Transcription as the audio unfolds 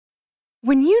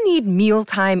When you need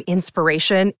mealtime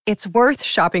inspiration, it's worth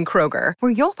shopping Kroger,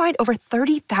 where you'll find over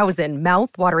 30,000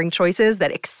 mouth-watering choices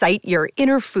that excite your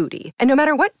inner foodie. And no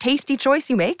matter what tasty choice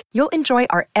you make, you'll enjoy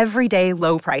our everyday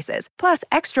low prices, plus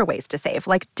extra ways to save,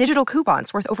 like digital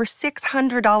coupons worth over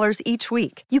 $600 each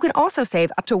week. You can also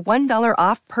save up to $1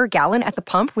 off per gallon at the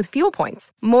pump with fuel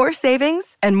points. More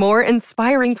savings and more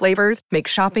inspiring flavors make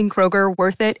shopping Kroger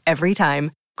worth it every time.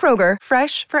 Kroger,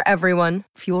 fresh for everyone.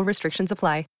 Fuel restrictions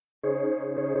apply.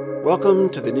 Welcome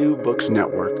to the New Books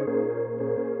Network.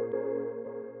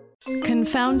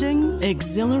 Confounding,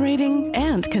 exhilarating,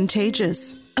 and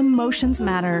contagious. Emotions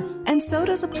matter, and so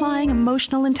does applying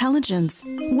emotional intelligence.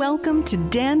 Welcome to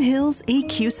Dan Hill's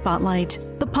EQ Spotlight,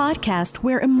 the podcast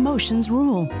where emotions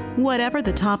rule. Whatever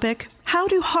the topic, how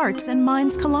do hearts and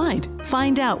minds collide?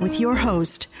 Find out with your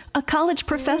host, a college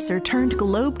professor turned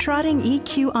globe-trotting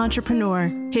EQ entrepreneur.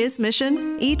 His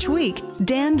mission? Each week,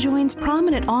 Dan joins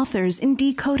prominent authors in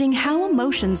decoding how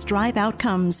emotions drive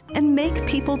outcomes and make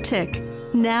people tick.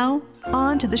 Now,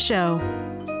 on to the show.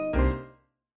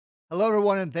 Hello,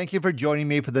 everyone, and thank you for joining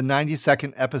me for the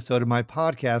 92nd episode of my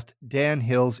podcast, Dan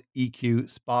Hill's EQ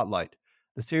Spotlight.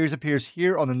 The series appears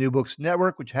here on the New Books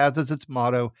Network, which has as its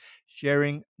motto,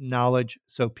 sharing knowledge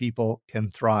so people can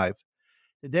thrive.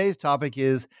 Today's topic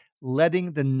is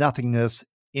letting the nothingness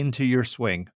into your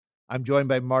swing. I'm joined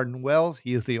by Martin Wells.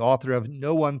 He is the author of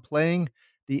No One Playing,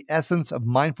 The Essence of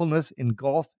Mindfulness in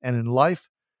Golf and in Life.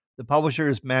 The publisher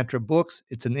is Mantra Books.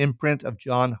 It's an imprint of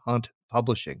John Hunt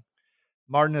Publishing.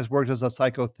 Martin has worked as a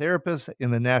psychotherapist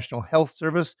in the National Health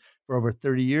Service for over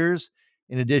 30 years,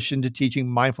 in addition to teaching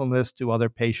mindfulness to other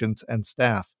patients and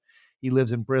staff. He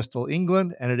lives in Bristol,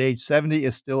 England, and at age 70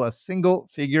 is still a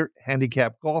single-figure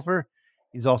handicap golfer.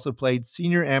 He's also played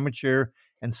senior amateur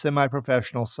and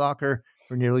semi-professional soccer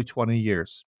for nearly 20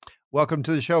 years. Welcome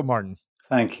to the show, Martin.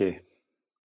 Thank you.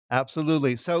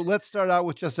 Absolutely. So let's start out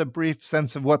with just a brief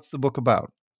sense of what's the book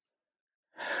about.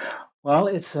 Well,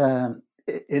 it's a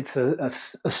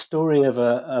story of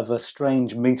a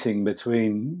strange meeting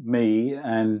between me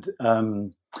and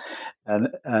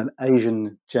an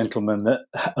Asian gentleman that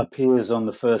appears on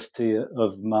the first tee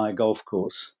of my golf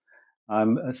course.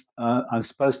 I'm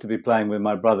supposed to be playing with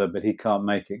my brother, but he can't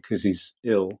make it because he's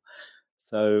ill.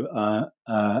 So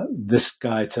this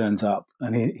guy turns up,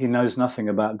 and he knows nothing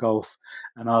about golf,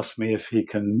 and asks me if he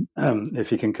can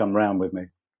come round with me.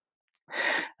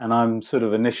 And I'm sort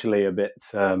of initially a bit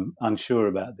unsure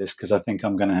about this because I think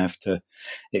I'm going to have to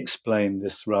explain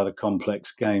this rather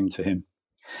complex game to him.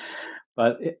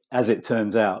 But as it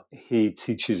turns out, he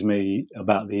teaches me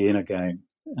about the inner game,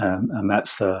 and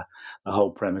that's the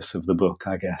whole premise of the book,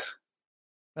 I guess.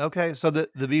 Okay, so the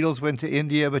Beatles went to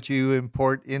India, but you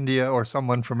import India or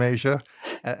someone from Asia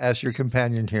as your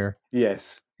companion here.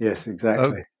 Yes,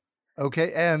 exactly.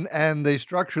 Okay, and the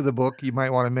structure of the book, you might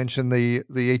want to mention the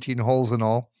 18 holes and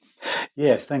all.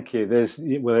 Yes, thank you. There's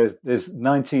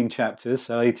 19 chapters,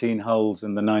 so 18 holes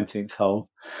in the 19th hole,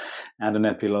 and an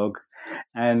epilogue,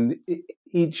 and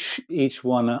each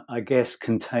one, I guess,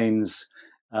 contains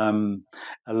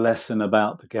a lesson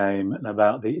about the game and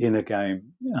about the inner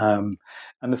game. And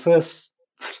the first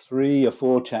 3 or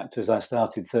 4 chapters I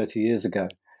started 30 years ago,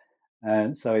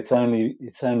 and so it's only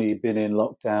been in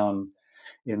lockdown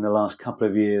in the last couple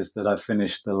of years that I've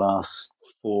finished the last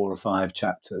 4 or 5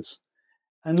 chapters.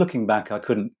 And looking back, I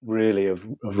couldn't really have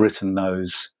written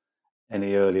those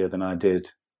any earlier than I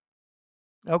did.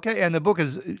 Okay, and the book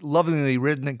is lovingly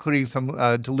written, including some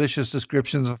delicious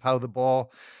descriptions of how the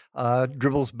ball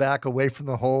dribbles back away from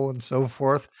the hole and so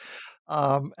forth.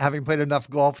 Having played enough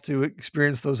golf to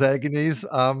experience those agonies,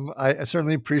 I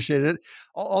certainly appreciate it.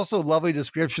 Also, lovely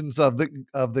descriptions of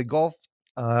the golf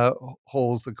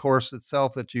holes, the course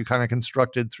itself that you kind of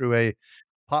constructed through a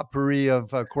potpourri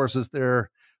of courses there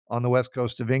on the west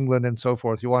coast of England and so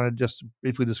forth. You want to just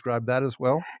briefly describe that as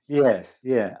well? Yes,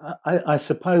 yeah. I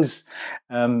suppose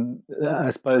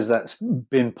that's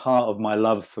been part of my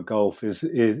love for golf is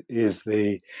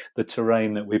the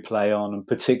terrain that we play on, and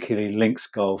particularly links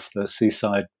golf, the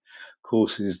seaside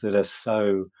courses that are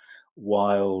so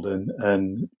wild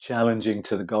and challenging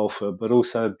to the golfer, but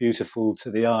also beautiful to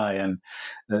the eye. And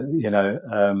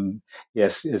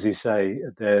yes, as you say,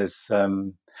 there's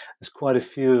quite a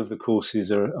few of the courses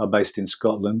are based in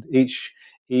Scotland. Each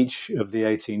of the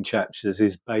 18 chapters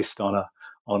is based on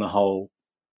a hole,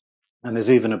 and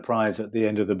there's even a prize at the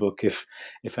end of the book if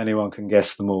anyone can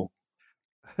guess them all.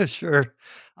 Sure.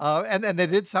 And they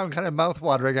did sound kind of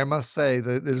mouthwatering, I must say.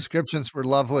 The descriptions were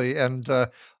lovely. And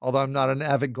although I'm not an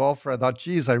avid golfer, I thought,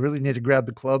 geez, I really need to grab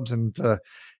the clubs and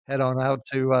head on out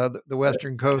to the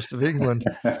western coast of England.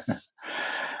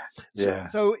 Yeah.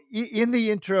 So in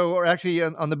the intro, or actually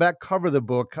on the back cover of the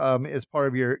book, as part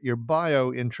of your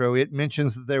bio intro, it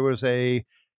mentions that there was a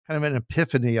kind of an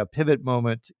epiphany, a pivot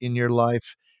moment in your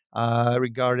life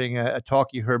regarding a talk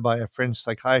you heard by a French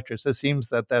psychiatrist. It seems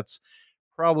that that's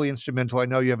probably instrumental. I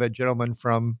know you have a gentleman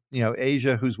from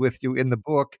Asia who's with you in the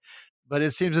book, but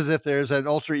it seems as if there's an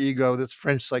alter ego, this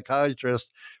French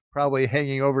psychiatrist, probably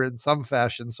hanging over in some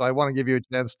fashion. So I want to give you a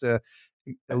chance to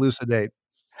elucidate.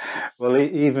 Well,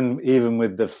 even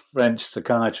with the French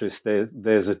psychiatrist,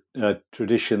 there's a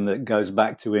tradition that goes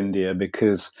back to India,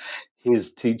 because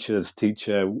his teacher's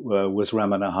teacher was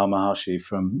Ramana Maharshi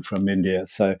from India.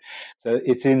 So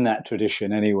it's in that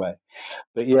tradition anyway.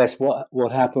 But yes,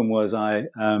 what happened was I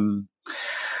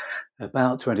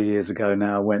about 20 years ago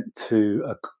now went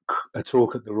to a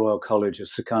talk at the Royal College of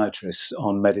Psychiatrists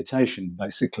on meditation,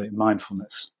 basically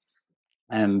mindfulness,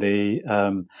 and the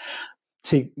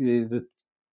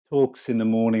talks in the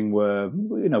morning were,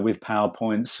 with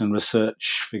PowerPoints and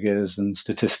research figures and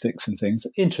statistics and things.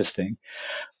 Interesting.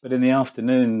 But in the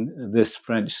afternoon, this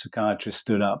French psychiatrist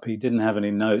stood up. He didn't have any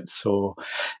notes or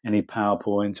any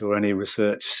PowerPoint or any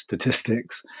research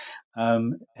statistics.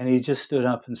 And he just stood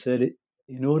up and said,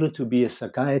 in order to be a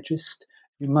psychiatrist,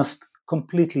 you must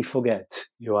completely forget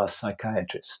you are a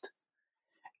psychiatrist.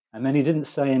 And then he didn't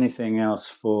say anything else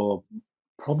for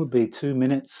probably 2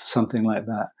 minutes, something like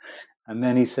that. And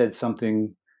then he said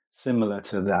something similar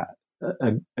to that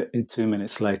 2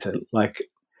 minutes later, like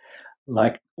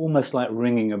almost like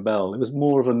ringing a bell. It was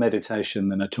more of a meditation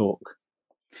than a talk.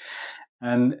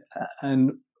 And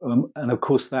of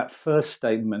course, that first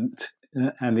statement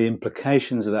and the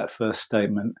implications of that first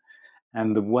statement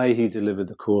and the way he delivered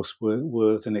the course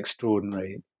was an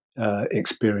extraordinary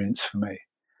experience for me,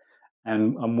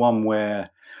 and one where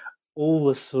all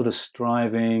the sort of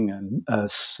striving and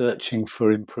searching for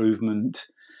improvement,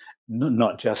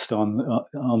 not just on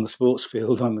the sports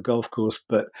field, on the golf course,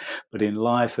 but in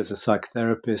life as a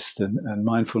psychotherapist and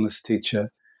mindfulness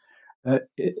teacher,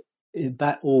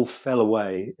 that all fell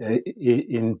away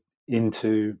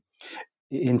into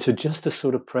just a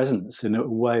sort of presence, in a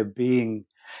way of being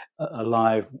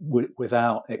alive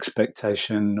without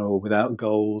expectation or without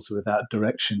goals, without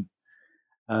direction.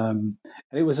 And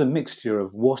it was a mixture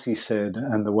of what he said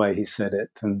and the way he said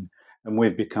it, and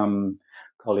we've become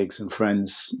colleagues and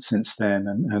friends since then,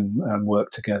 and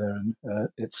work together. And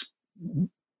it's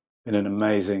been an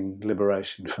amazing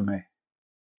liberation for me.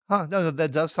 Huh, no,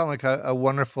 that does sound like a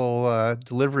wonderful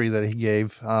delivery that he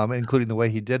gave, including the way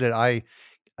he did it. I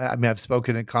mean, I've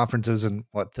spoken at conferences in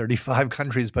 35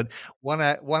 countries, but one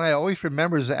I always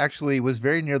remember is actually was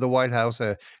very near the White House,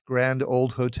 a grand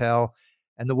old hotel,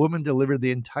 and the woman delivered the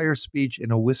entire speech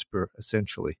in a whisper,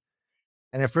 essentially.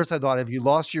 And at first I thought, have you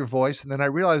lost your voice? And then I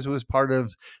realized it was part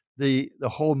of the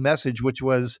whole message, which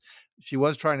was she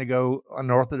was trying to go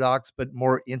unorthodox but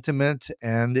more intimate,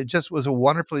 and it just was a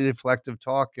wonderfully reflective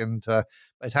talk. And by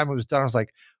the time it was done, I was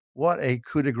like, what a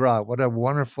coup de grace! What a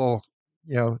wonderful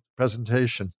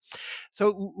presentation.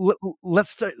 So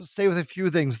let's stay with a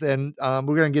few things then. We're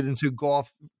going to get into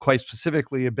golf quite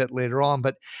specifically a bit later on,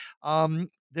 but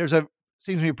there's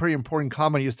seems to be a pretty important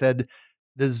comment. You said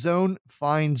the zone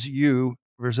finds you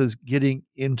versus getting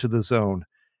into the zone.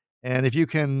 And if you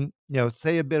can,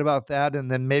 say a bit about that,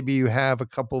 and then maybe you have a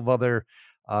couple of other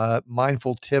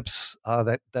mindful tips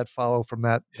that follow from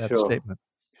that Sure. statement.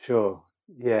 Sure.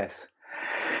 Yes.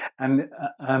 And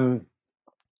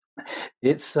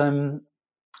it's a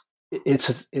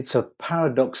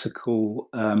paradoxical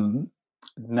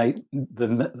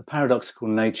the paradoxical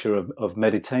nature of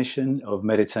meditation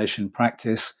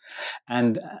practice,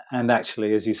 and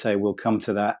actually, as you say, we'll come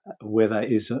to that, where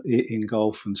that is in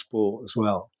golf and sport as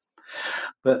well.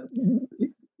 But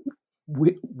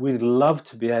we'd love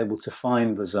to be able to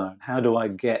find the zone. How do I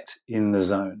get in the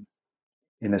zone,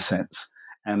 in a sense?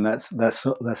 And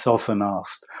that's often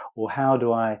asked. Or how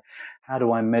do I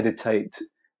meditate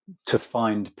to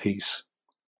find peace?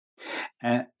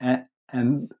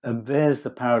 And there's the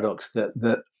paradox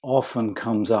that often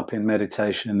comes up in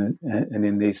meditation and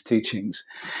in these teachings,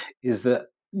 is that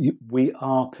we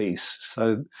are peace.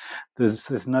 So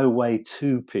there's no way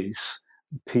to peace.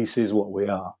 Peace is what we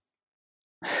are.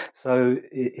 So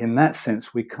in that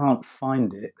sense, we can't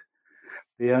find it.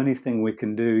 The only thing we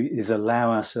can do is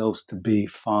allow ourselves to be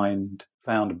found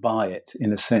by it,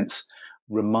 in a sense,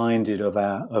 reminded of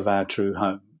our true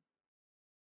home.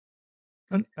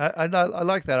 And I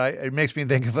like that. It makes me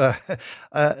think of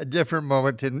a different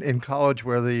moment in college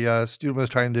where the student was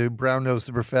trying to brown nose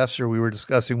the professor. We were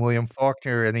discussing William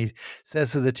Faulkner, and he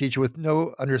says to the teacher, with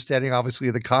no understanding, obviously,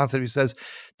 of the concept, he says,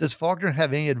 "Does Faulkner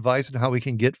have any advice on how we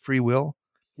can get free will?"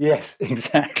 Yes,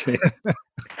 exactly.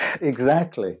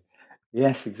 Exactly.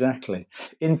 Yes, exactly.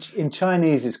 In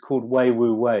Chinese, it's called Wei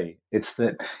Wu Wei. It's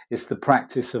the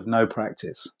practice of no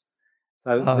practice.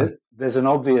 So there's an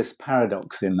obvious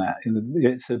paradox in that.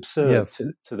 It's absurd Yes.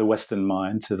 to the Western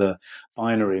mind, to the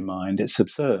binary mind. It's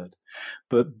absurd,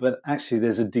 but actually,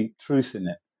 there's a deep truth in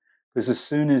it. Because as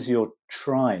soon as you're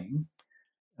trying,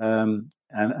 and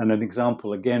an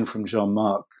example again from Jean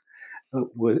Marc,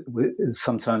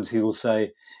 sometimes he will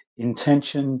say,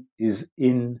 intention is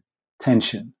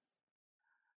intention.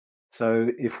 So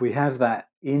if we have that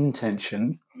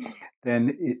intention,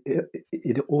 then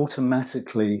it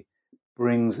automatically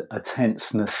brings a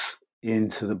tenseness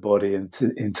into the body and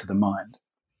into the mind.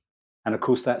 And of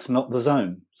course, that's not the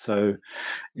zone. So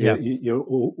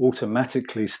you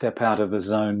automatically step out of the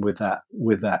zone with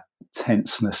that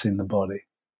tenseness in the body.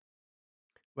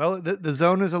 Well, the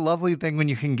zone is a lovely thing when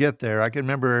you can get there. I can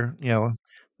remember,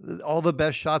 all the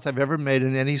best shots I've ever made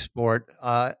in any sport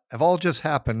have all just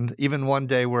happened. Even one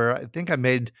day where I think I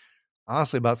made,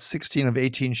 honestly, about 16 of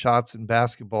 18 shots in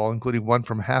basketball, including one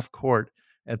from half court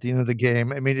at the end of the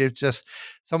game. I mean, it just,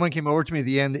 someone came over to me at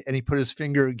the end and he put his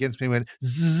finger against me and went,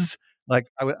 zzz, like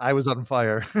I was on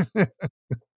fire. A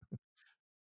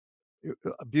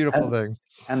beautiful thing.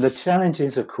 And the challenge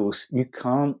is, of course, you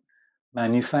can't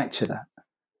manufacture that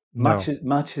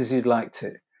much as you'd like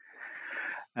to.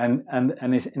 And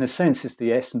in a sense, it's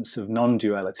the essence of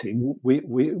non-duality.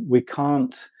 We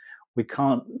can't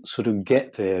sort of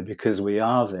get there because we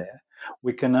are there.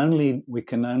 We can only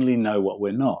know what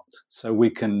we're not. So we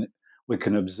can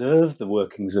observe the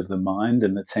workings of the mind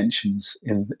and the tensions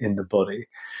in the body,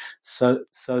 so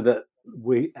that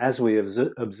as we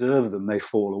observe them, they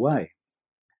fall away,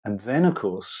 and then of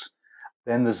course,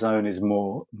 then the zone is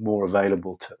more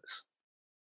available to us.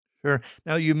 Sure.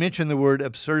 Now, you mentioned the word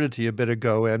absurdity a bit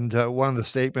ago, and one of the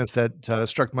statements that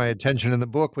struck my attention in the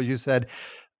book was you said,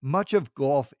 much of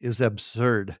golf is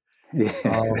absurd.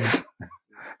 Yes.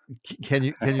 Can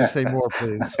you say more,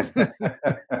 please?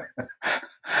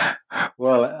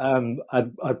 Well,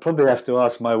 I'd probably have to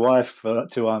ask my wife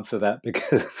to answer that,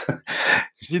 because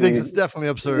she thinks it's definitely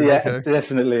absurd. Yeah, okay.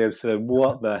 Definitely absurd.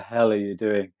 What the hell are you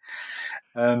doing?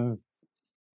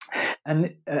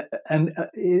 And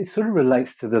it sort of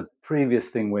relates to the previous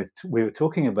thing we were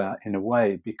talking about in a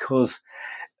way, because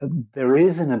there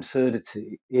is an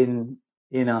absurdity in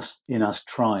us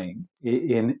trying,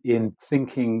 in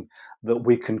thinking that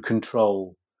we can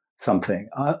control something.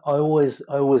 I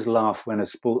always laugh when a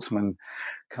sportsman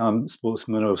or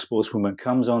sportswoman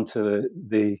comes onto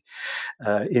the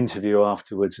interview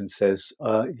afterwards and says,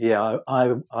 "Yeah,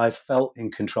 I felt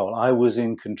in control. I was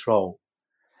in control."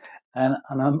 And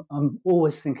I'm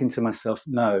always thinking to myself,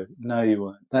 no, you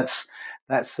weren't. That's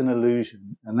an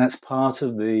illusion, and that's part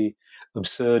of the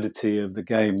absurdity of the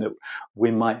game, that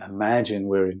we might imagine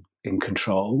we're in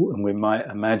control, and we might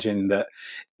imagine that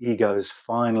ego's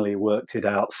finally worked it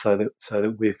out so that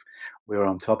we're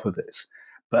on top of this.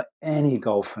 But any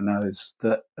golfer knows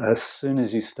that as soon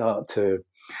as you start to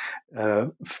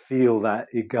feel that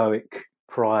egoic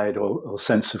pride or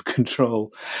sense of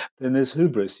control, then there's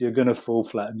hubris. You're going to fall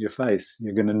flat on your face.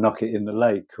 You're going to knock it in the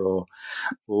lake or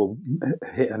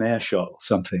hit an air shot or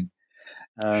something.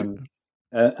 And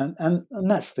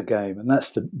that's the game, and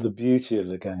that's the beauty of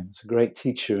the game. It's a great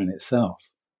teacher in itself.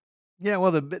 Yeah,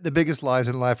 well, the biggest lies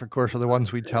in life, of course, are the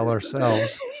ones we tell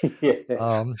ourselves. Yes.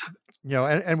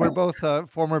 And we're both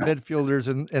former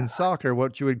midfielders in soccer,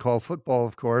 what you would call football,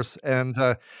 of course. And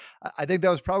I think that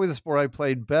was probably the sport I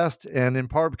played best, and in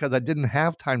part because I didn't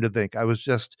have time to think. I was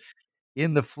just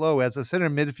in the flow. As a center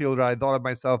midfielder, I thought of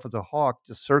myself as a hawk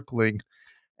just circling,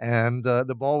 and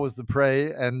the ball was the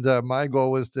prey, and my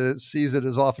goal was to seize it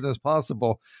as often as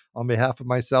possible on behalf of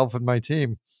myself and my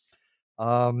team.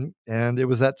 And it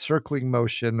was that circling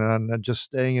motion and just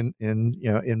staying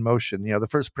in motion. The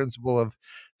first principle of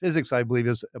physics, I believe,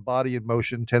 is a body in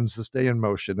motion tends to stay in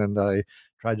motion, and I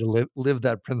tried to live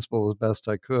that principle as best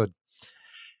I could.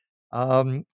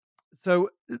 So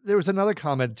there was another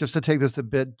comment, just to take this a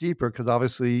bit deeper, because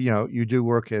obviously, you do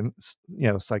work in,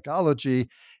 psychology,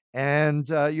 and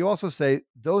you also say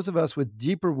those of us with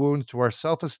deeper wounds to our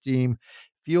self-esteem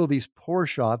feel these poor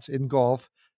shots in golf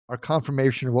are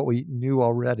confirmation of what we knew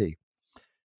already.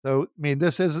 So, I mean,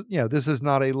 this is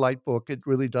not a light book. It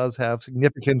really does have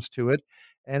significance to it,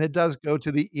 and it does go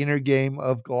to the inner game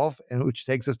of golf, and which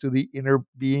takes us to the inner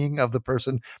being of the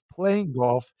person playing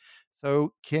golf.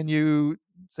 So, can you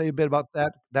say a bit about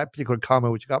that particular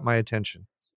comment, which got my attention?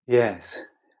 Yes.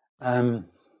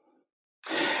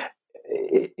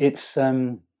 It's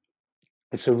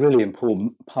it's a really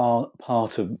important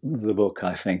part of the book,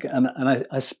 I think, and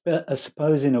I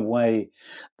suppose in a way,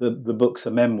 the book's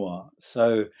a memoir.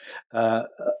 So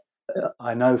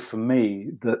I know for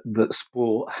me that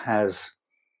sport has.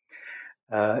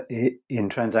 In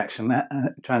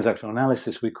transactional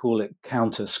analysis, we call it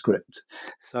counterscript.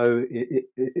 So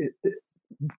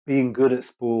being good at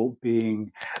sport,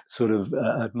 being sort of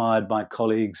admired by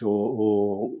colleagues,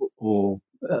 or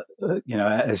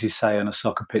as you say, on a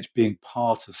soccer pitch, being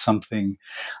part of something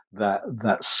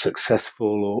that's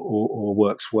successful or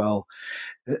works well,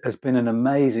 it has been an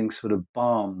amazing sort of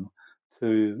balm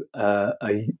to a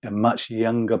much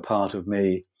younger part of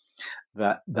me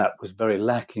that was very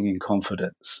lacking in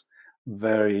confidence,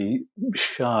 very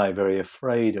shy, very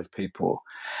afraid of people,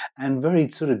 and very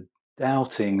sort of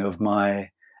doubting of my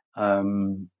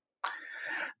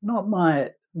not my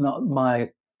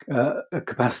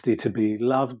capacity to be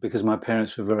loved, because my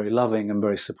parents were very loving and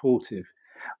very supportive,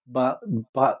 but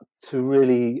to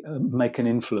really make an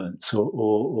influence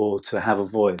or to have a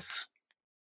voice.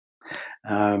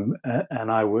 And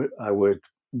I would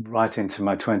right into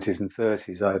my 20s and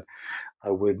 30s, I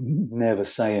would never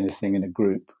say anything in a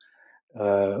group,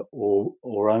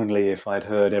 or only if I'd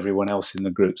heard everyone else in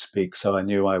the group speak, so I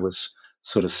knew I was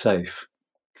sort of safe.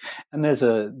 And there's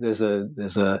an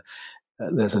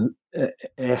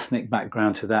ethnic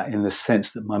background to that, in the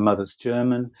sense that my mother's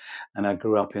German, and I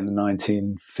grew up in the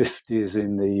 1950s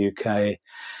in the UK.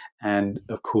 And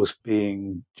of course,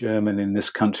 being German in this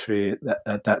country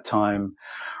at that time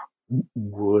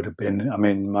would have been, I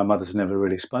mean, my mother's never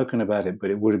really spoken about it, but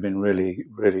it would have been really,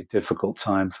 really difficult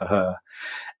time for her.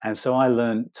 And so I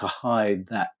learned to hide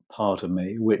that part of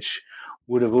me, which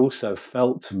would have also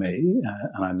felt to me,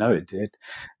 and I know it did,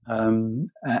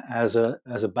 as a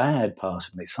bad part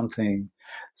of me, something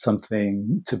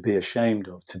to be ashamed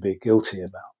of, to be guilty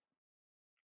about.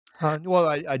 Well,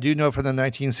 I do know from the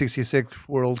 1966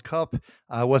 World Cup,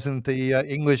 wasn't the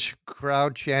English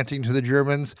crowd chanting to the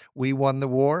Germans, "We won the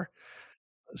war"?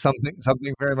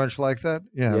 Something very much like that?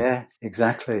 Yeah. Yeah,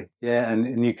 exactly. Yeah,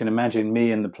 and you can imagine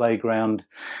me in the playground,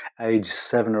 age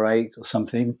 7 or 8 or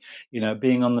something,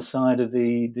 being on the side of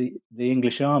the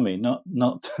English army, not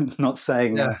not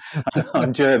saying Yeah.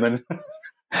 I'm German.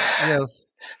 Yes.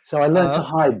 So I learned to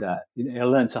hide that. I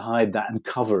learned to hide that and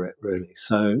cover it, really.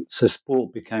 So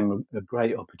sport became a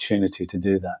great opportunity to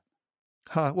do that.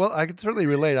 Well, I can certainly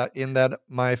relate in that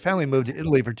my family moved to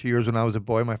Italy for 2 years when I was a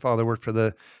boy. My father worked for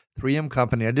the 3M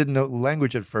company. I didn't know the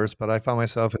language at first, but I found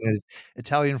myself in an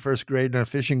Italian first grade in a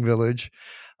fishing village,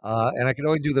 and I could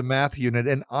only do the math unit.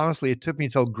 And honestly, it took me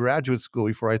till graduate school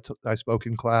before I spoke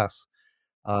in class.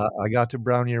 I got to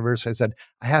Brown University. I said,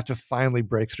 "I have to finally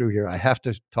break through here. I have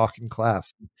to talk in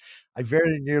class." I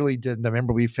very nearly didn't. I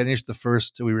remember we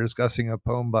were discussing a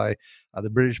poem by the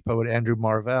British poet Andrew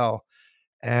Marvell,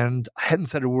 and I hadn't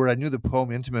said a word. I knew the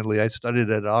poem intimately. I studied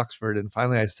at Oxford, and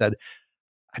finally I said,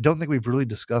 "I don't think we've really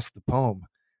discussed the poem."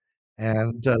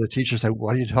 And the teacher said,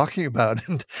 "What are you talking about?"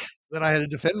 And then I had to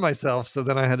defend myself, so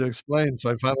then I had to explain.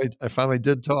 So I finally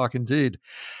did talk indeed.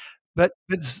 But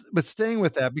staying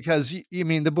with that, because you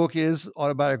mean the book is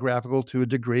autobiographical to a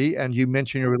degree, and you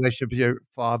mentioned your relationship with your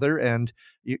father, and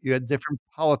you had different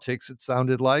politics, it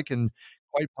sounded like, and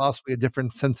quite possibly a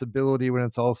different sensibility when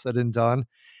it's all said and done.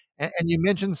 And you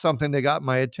mentioned something that got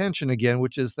my attention again,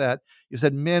 which is that you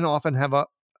said men often have a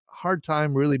hard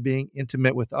time really being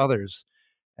intimate with others.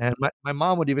 And my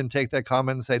mom would even take that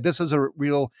comment and say, "This is a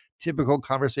real typical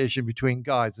conversation between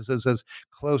guys. This is as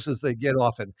close as they get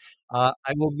often. I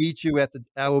will meet you at the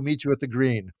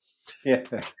green." Yeah,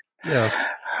 Yes.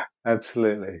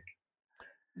 absolutely.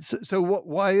 So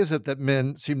why is it that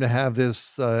men seem to have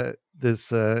this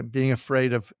being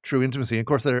afraid of true intimacy? Of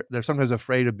course, they're sometimes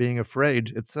afraid of being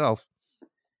afraid itself.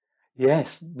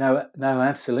 Yes, no,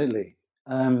 absolutely.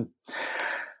 I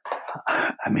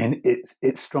mean,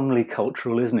 it's strongly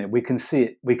cultural, isn't it? We can see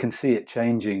it. We can see it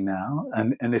changing now,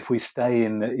 and if we stay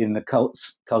in the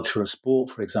culture of sport,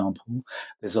 for example,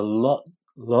 there's a lot,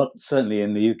 certainly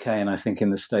in the UK, and I think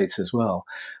in the States as well.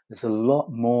 There's a lot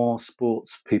more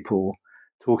sports people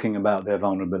talking about their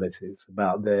vulnerabilities,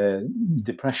 about their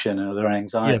depression or their Yes.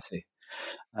 anxiety.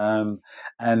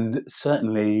 And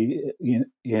certainly,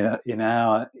 in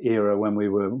our era when we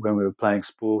were playing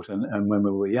sport and when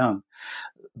we were young,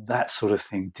 that sort of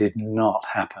thing did not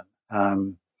happen.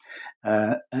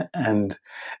 Uh, and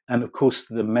of course,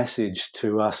 the message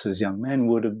to us as young men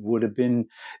would have been,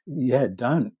 yeah,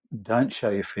 don't show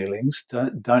your feelings,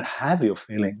 don't have your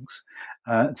feelings,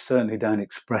 certainly don't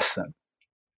express them.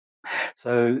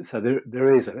 So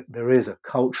there is a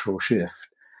cultural shift,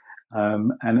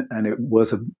 and it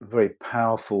was a very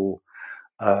powerful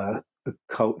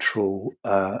cultural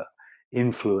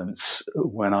influence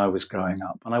when I was growing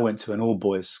up. And I went to an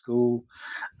all-boys school.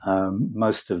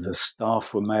 Most of the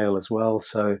staff were male as well.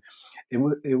 So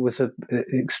it was an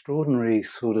extraordinary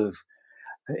sort of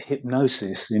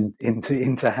hypnosis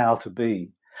into how to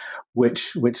be,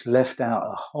 which left out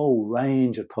a whole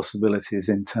range of possibilities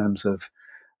in terms of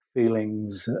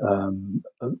feelings,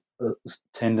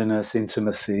 tenderness,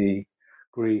 intimacy,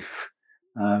 grief,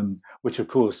 which of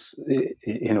course,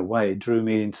 in a way, drew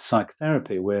me into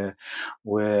psychotherapy, where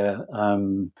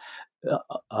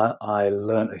I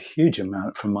learned a huge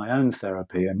amount from my own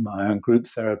therapy and my own group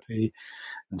therapy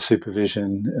and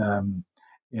supervision.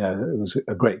 It was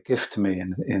a great gift to me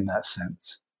in that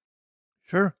sense.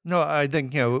 Sure. No, I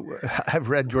think, I've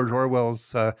read George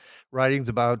Orwell's writings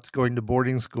about going to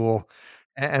boarding school,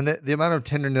 and the amount of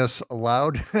tenderness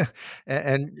allowed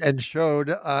and showed,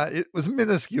 it was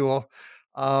minuscule.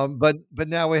 But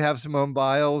now we have Simone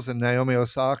Biles and Naomi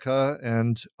Osaka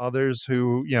and others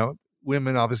who,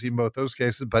 women obviously in both those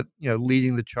cases, but,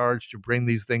 leading the charge to bring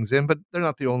these things in. But they're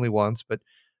not the only ones, but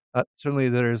certainly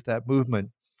there is that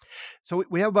movement. So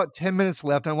we have about 10 minutes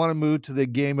left. I want to move to the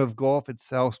game of golf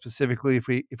itself specifically,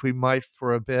 if we might,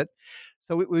 for a bit.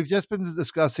 So we've just been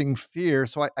discussing fear,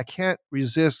 so I can't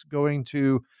resist going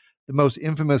to the most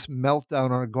infamous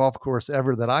meltdown on a golf course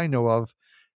ever that I know of,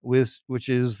 which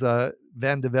is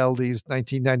Van de Velde's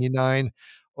 1999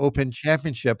 Open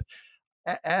Championship.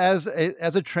 As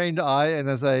a trained eye and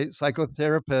as a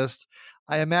psychotherapist,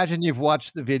 I imagine you've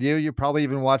watched the video. You probably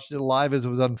even watched it live as it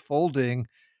was unfolding.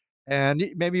 And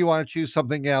maybe you want to choose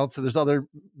something else. So there's other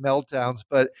meltdowns,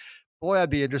 but boy, I'd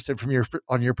be interested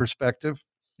on your perspective.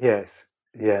 Yes,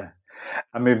 yeah.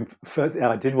 I mean, first,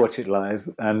 I did watch it live,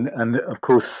 and of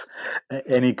course,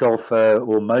 any golfer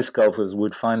or most golfers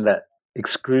would find that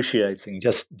excruciating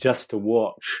just to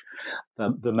watch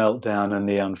the meltdown and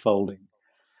the unfolding,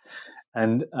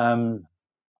 and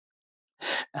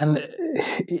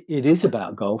it is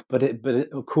about golf, but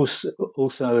of course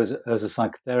also as a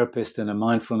psychotherapist and a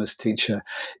mindfulness teacher,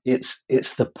 it's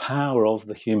the power of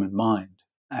the human mind,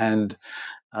 and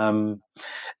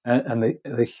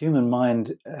the human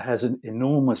mind has an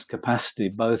enormous capacity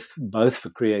both for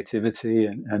creativity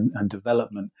and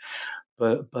development,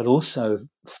 but also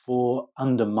for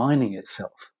undermining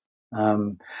itself,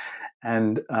 and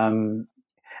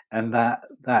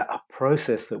that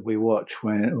process that we watch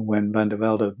when Van de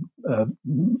Velde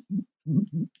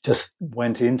just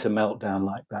went into meltdown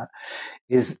like that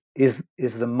is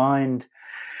the mind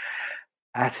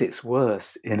at its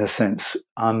worst, in a sense,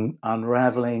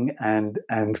 unraveling and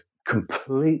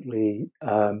completely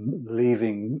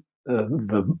leaving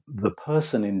the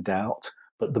person in doubt,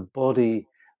 but the body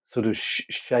sort of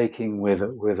shaking with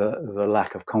the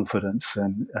lack of confidence,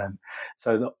 and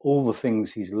so that all the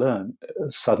things he's learned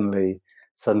suddenly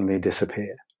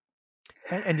disappear.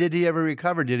 And did he ever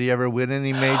recover? Did he ever win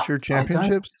any major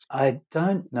championships? I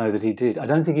don't know that he did. I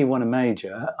don't think he won a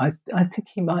major. I think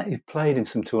he might have played in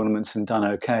some tournaments and done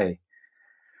okay.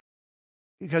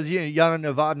 Because Jana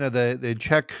Novotná, the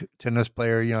Czech tennis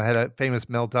player, had a famous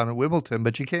meltdown at Wimbledon,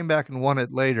 but she came back and won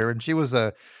it later, and she was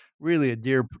really a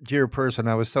dear person.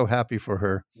 I was so happy for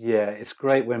her. Yeah, it's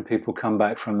great when people come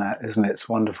back from that, isn't it? It's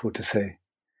wonderful to see.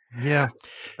 Yeah,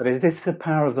 but it's the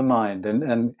power of the mind.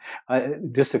 And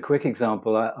just a quick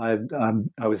example: I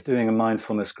was doing a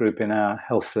mindfulness group in our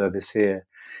health service here,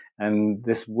 and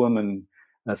this woman,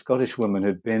 a Scottish woman,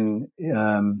 had been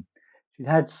she'd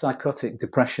had psychotic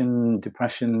depression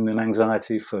and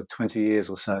anxiety for 20 years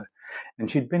or so, and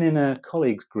she'd been in a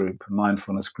colleagues group, a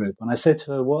mindfulness group, and I said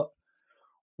to her, "What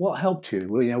helped you?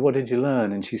 Well, what did you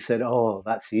learn?" And she said, "Oh,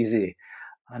 that's easy.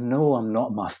 I know I'm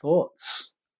not my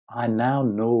thoughts. I now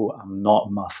know I'm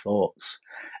not my thoughts."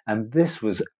 And this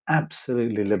was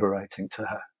absolutely liberating to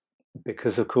her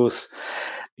because, of course,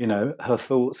 her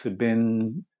thoughts had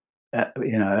been,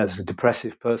 as a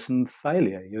depressive person,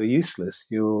 failure. You're useless.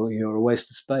 You're a waste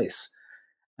of space.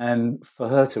 And for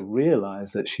her to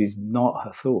realize that she's not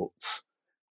her thoughts,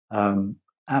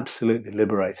 absolutely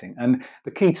liberating. And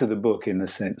the key to the book, in a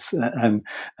sense, and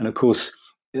of course,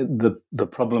 the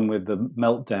problem with the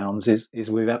meltdowns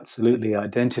is we absolutely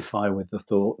identify with the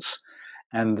thoughts,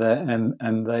 and they're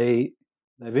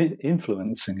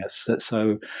influencing us.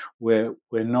 So we're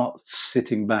not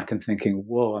sitting back and thinking,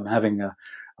 "Whoa, I'm having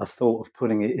a thought of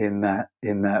putting it in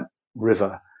that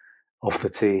river off the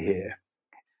tee here,"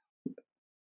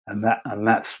 and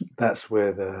that's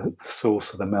where the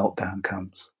source of the meltdown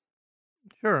comes.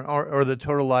 Sure, or the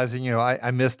totalizing.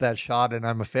 I missed that shot, and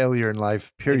I'm a failure in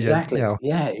life. Period. Exactly.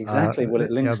 Yeah, exactly. Well,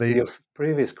 it links to your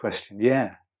previous question.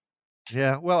 Yeah.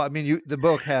 Yeah, well, I mean, the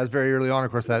book has very early on,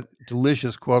 of course, that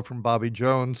delicious quote from Bobby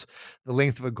Jones: "The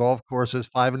length of a golf course is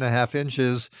 5.5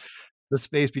 inches. The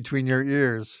space between your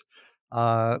ears."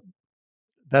 Uh,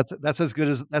 that's as good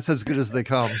as they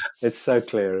come. It's so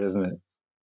clear, isn't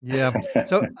Yeah.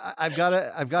 So it? I've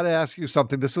gotta ask you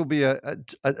something. This will be I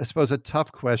suppose a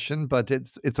tough question, but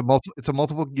it's a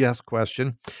multiple guess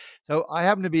question. So I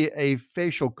happen to be a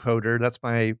facial coder. That's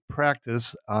my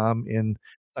practice in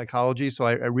psychology. So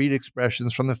I read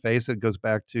expressions from the face. It goes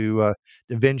back to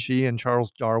Da Vinci and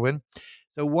Charles Darwin.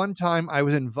 So one time I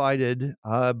was invited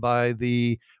by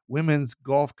the women's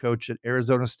golf coach at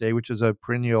Arizona State, which is a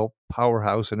perennial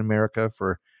powerhouse in America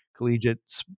for collegiate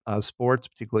sports,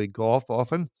 particularly golf,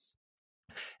 often.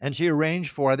 And she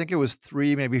arranged for, I think it was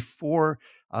 3, maybe 4,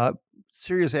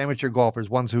 serious amateur golfers,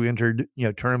 ones who entered,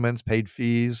 tournaments, paid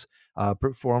fees,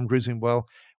 performed reasonably well.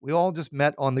 We all just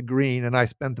met on the green, and I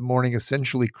spent the morning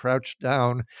essentially crouched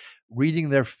down, reading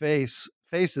their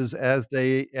faces as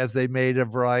they made a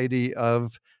variety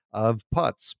of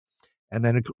putts. And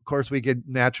then, of course, we could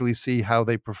naturally see how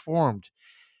they performed.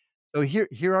 So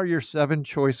here are your 7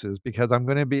 choices because I'm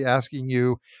gonna be asking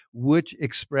you which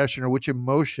expression or which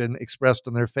emotion expressed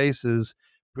on their faces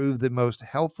proved the most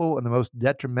helpful and the most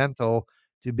detrimental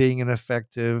to being an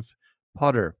effective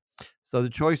putter. So the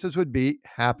choices would be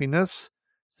happiness,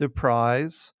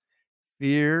 surprise,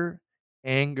 fear,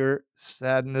 anger,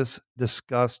 sadness,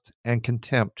 disgust, and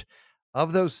contempt.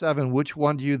 Of those 7, which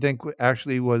one do you think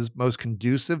actually was most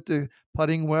conducive to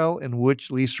putting well, and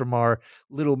which, at least from our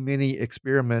little mini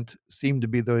experiment, seemed to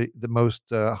be the most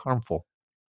harmful?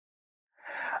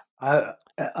 I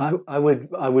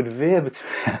would veer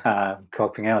between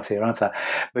copping out here, aren't I?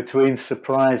 Between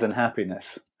surprise and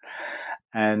happiness,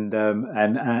 and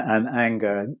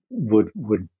anger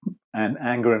would and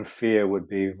anger and fear would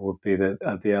be the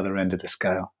at the other end of the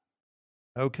scale.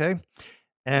 Okay,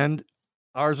 and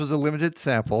ours was a limited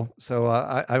sample, so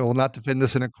I will not defend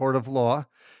this in a court of law,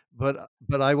 but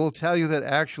I will tell you that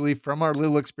actually from our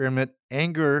little experiment,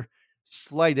 anger,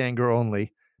 slight anger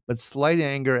only, but slight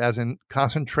anger as in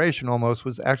concentration almost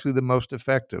was actually the most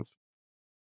effective.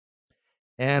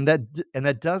 And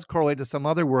that does correlate to some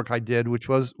other work I did, which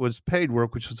was paid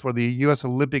work, which was for the US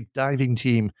Olympic diving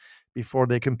team before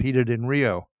they competed in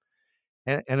Rio.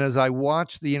 And as I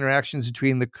watched the interactions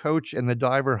between the coach and the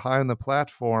diver high on the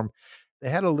platform, they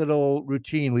had a little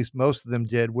routine, at least most of them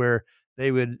did, where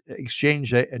they would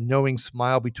exchange a knowing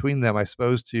smile between them, I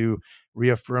suppose, to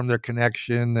reaffirm their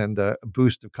connection and a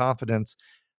boost of confidence.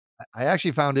 I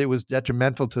actually found it was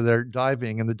detrimental to their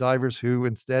diving, and the divers who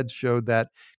instead showed that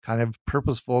kind of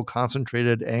purposeful,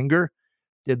 concentrated anger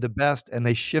did the best, and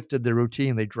they shifted their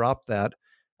routine. They dropped that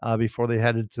before they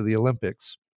headed to the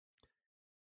Olympics.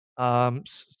 So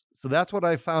that's what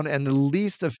I found, and the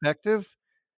least effective,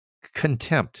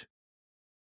 contempt,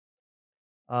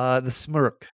 the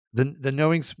smirk, the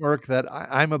knowing smirk that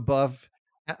I'm above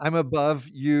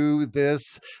you,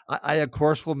 this, I of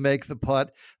course will make the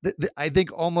putt. I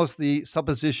think almost the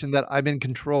supposition that I'm in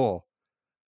control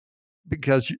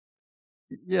because you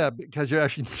yeah, because you're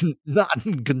actually not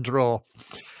in control.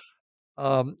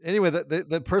 Anyway,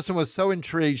 the person was so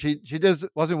intrigued, she just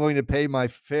wasn't willing to pay my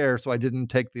fare, so I didn't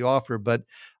take the offer, but,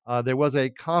 there was a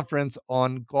conference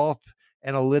on golf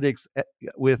analytics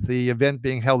with the event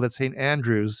being held at St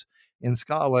Andrews in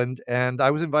Scotland, and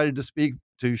I was invited to speak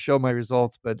to show my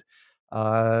results, but,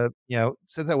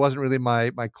 since that wasn't really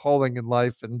my calling in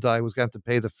life and I was gonna have to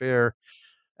pay the fare,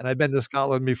 and I've been to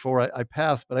Scotland before. I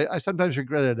passed, but I sometimes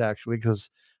regret it actually because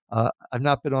I've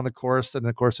not been on the course, and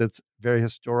of course, it's very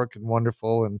historic and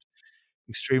wonderful and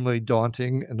extremely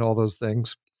daunting and all those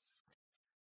things.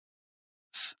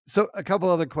 So a couple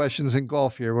other questions in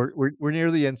golf here. We're near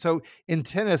the end. So in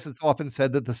tennis, it's often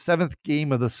said that the 7th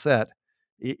game of the set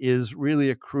is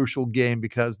really a crucial game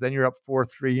because then you're up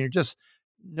 4-3 and you're just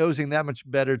nosing that much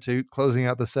better to closing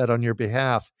out the set on your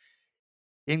behalf.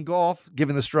 In golf,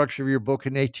 given the structure of your book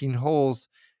in 18 holes,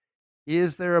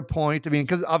 is there a point? I mean,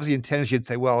 because obviously in tennis you'd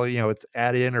say, well, it's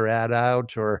add in or add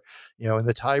out or, in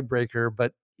the tiebreaker,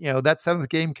 but that 7th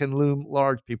game can loom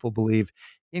large, people believe.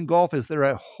 In golf, is there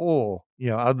a hole,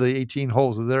 out of the 18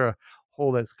 holes, is there a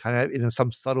hole that's kind of in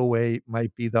some subtle way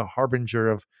might be the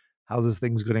harbinger of how this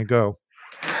thing's gonna go?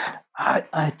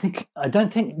 I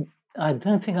don't think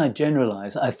I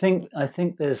generalize. I think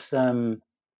there's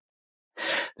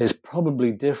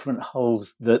probably different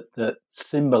holes that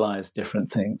symbolize different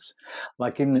things.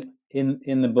 Like in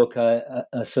the book, I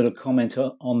sort of comment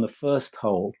on the first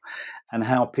hole and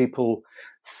how people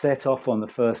set off on the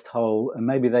first hole and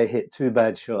maybe they hit 2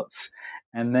 bad shots,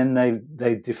 and then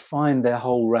they define their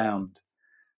whole round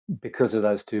because of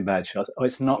those two bad shots. Oh,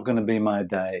 it's not going to be my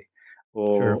day,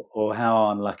 Sure. or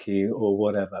how unlucky, or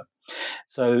whatever.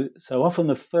 So often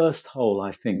the first hole,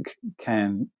 I think,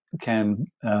 can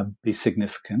be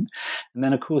significant. And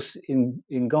then, of course,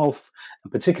 in golf,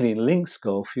 and particularly in links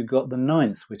golf, you've got the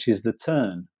ninth, which is the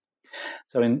turn.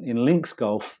 So in links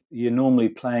golf, you're normally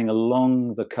playing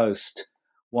along the coast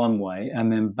one way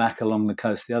and then back along the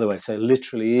coast the other way. So it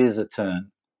literally is a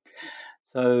turn.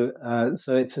 So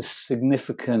it's a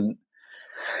significant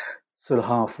sort of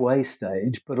halfway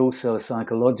stage, but also a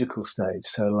psychological stage.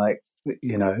 So, like,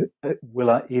 will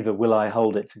I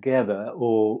hold it together,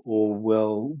 or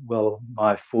will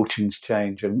my fortunes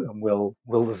change, and will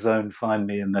the zone find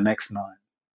me in the next nine?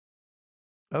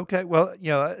 Okay. Well,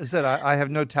 as I said, I have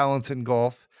no talents in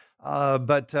golf,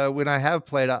 but when I have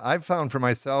played, I've found for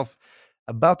myself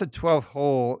about the 12th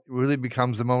hole really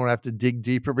becomes the moment I have to dig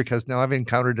deeper because now I've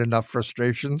encountered enough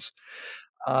frustrations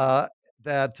uh,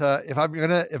 that if I'm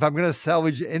gonna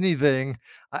salvage anything,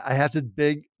 I have to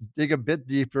dig a bit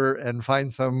deeper and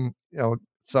find some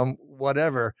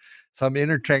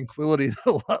inner tranquility that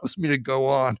allows me to go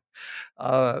on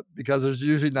because there's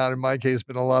usually not, in my case,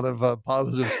 been a lot of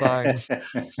positive signs.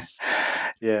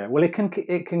 Yeah, well, it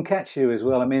can catch you as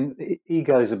well. I mean,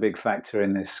 ego is a big factor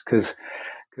in this because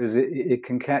it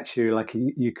can catch you. Like,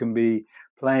 you can be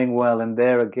playing well, and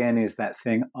there again is that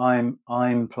thing. I'm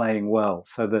playing well.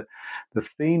 So the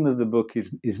theme of the book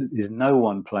is no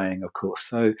one playing, of course.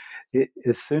 So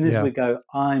as soon as Yeah. we go,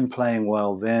 I'm playing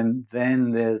well, then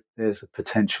there's a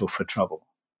potential for trouble.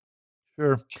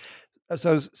 Sure.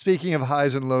 So speaking of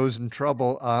highs and lows and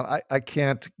trouble, I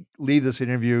can't leave this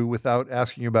interview without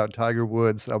asking you about Tiger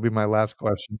Woods. That'll be my last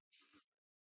question.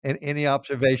 And any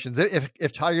observations?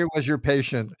 If Tiger was your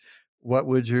patient, what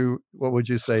would you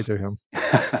say to him?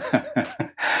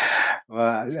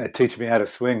 Well, teach me how to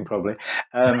swing, probably.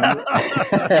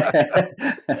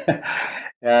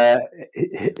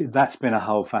 That's been a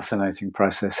whole fascinating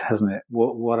process, hasn't it?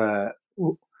 What an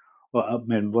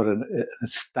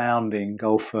astounding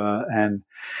golfer,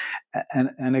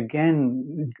 and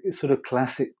again, sort of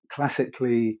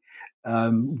classically,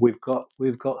 we've got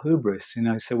hubris,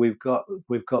 So we've got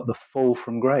the fall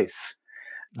from grace,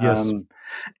 Yes.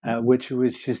 which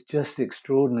is just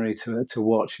extraordinary to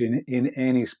watch in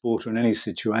any sport or in any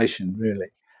situation, really.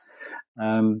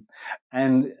 Um,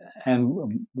 and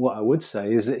what I would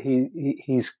say is that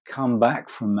he's come back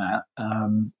from that,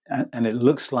 and it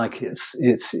looks like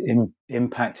it's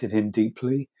impacted him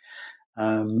deeply,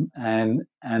 and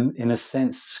in a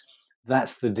sense,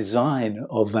 that's the design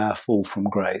of our fall from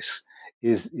grace,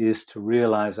 is to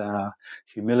realize our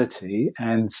humility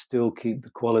and still keep the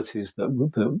qualities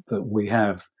that we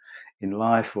have in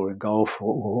life or in golf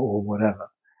or whatever.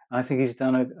 I think he's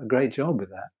done a great job with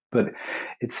that. But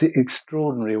it's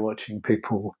extraordinary watching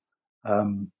people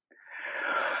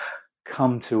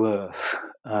come to earth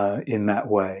in that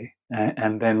way,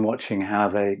 and then watching how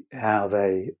they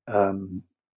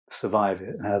survive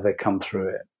it, how they come through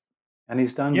it. And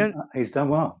he's done Yeah. well.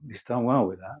 He's done well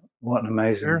with that. What an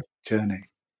amazing Sure. journey.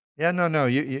 Yeah, no.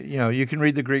 You can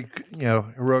read the Greek,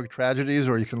 heroic tragedies,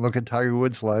 or you can look at Tiger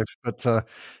Woods' life, but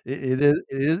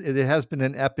it has been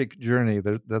an epic journey.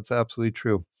 That's absolutely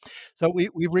true. So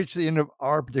we've reached the end of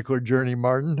our particular journey,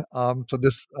 Martin. I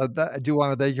do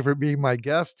want to thank you for being my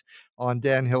guest on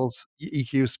Dan Hill's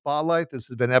EQ Spotlight. This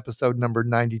has been episode number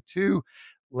 92,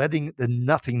 Letting the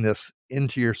Nothingness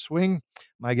into Your Swing.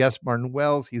 My guest, Martin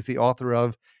Wells, he's the author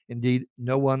of, indeed,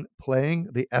 No One Playing: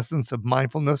 The Essence of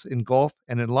Mindfulness in Golf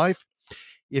and in Life.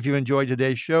 If you enjoyed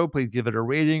today's show, please give it a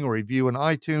rating or review on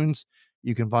iTunes.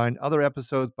 You can find other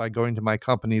episodes by going to my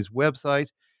company's website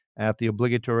at the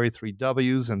obligatory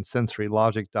 3Ws and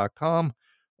sensorylogic.com,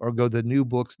 or go to the New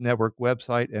Books Network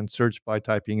website and search by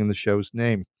typing in the show's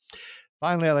name.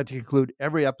 Finally, I like to conclude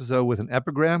every episode with an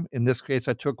epigram. In this case,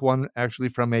 I took one actually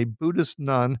from a Buddhist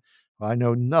nun who I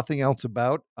know nothing else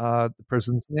about. The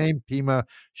person's name, Pema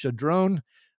Chödrön,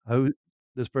 who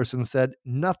this person said,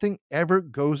 "Nothing ever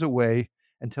goes away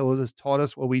until it has taught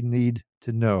us what we need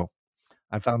to know."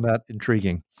 I found that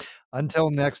intriguing.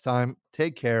 Until next time,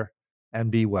 take care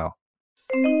and be well.